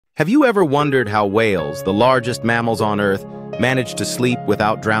Have you ever wondered how whales, the largest mammals on Earth, manage to sleep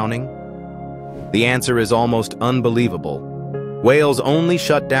without drowning? The answer is almost unbelievable. Whales only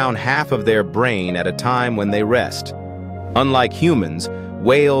shut down half of their brain at a time when they rest. Unlike humans,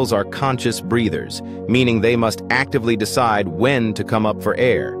 whales are conscious breathers, meaning they must actively decide when to come up for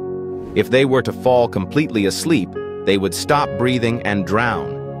air. If they were to fall completely asleep, they would stop breathing and drown.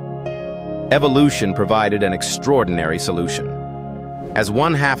 Evolution provided an extraordinary solution. As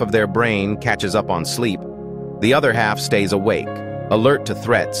one half of their brain catches up on sleep, the other half stays awake, alert to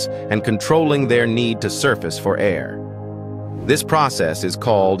threats, and controlling their need to surface for air. This process is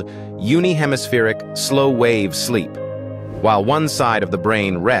called unihemispheric slow-wave sleep. While one side of the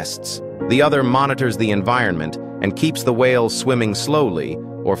brain rests, the other monitors the environment and keeps the whale swimming slowly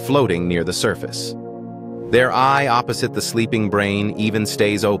or floating near the surface. Their eye opposite the sleeping brain even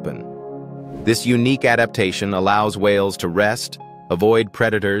stays open. This unique adaptation allows whales to rest, avoid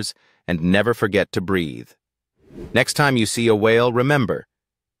predators, and never forget to breathe. Next time you see a whale, remember,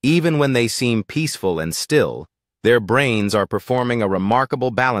 even when they seem peaceful and still, their brains are performing a remarkable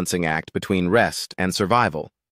balancing act between rest and survival.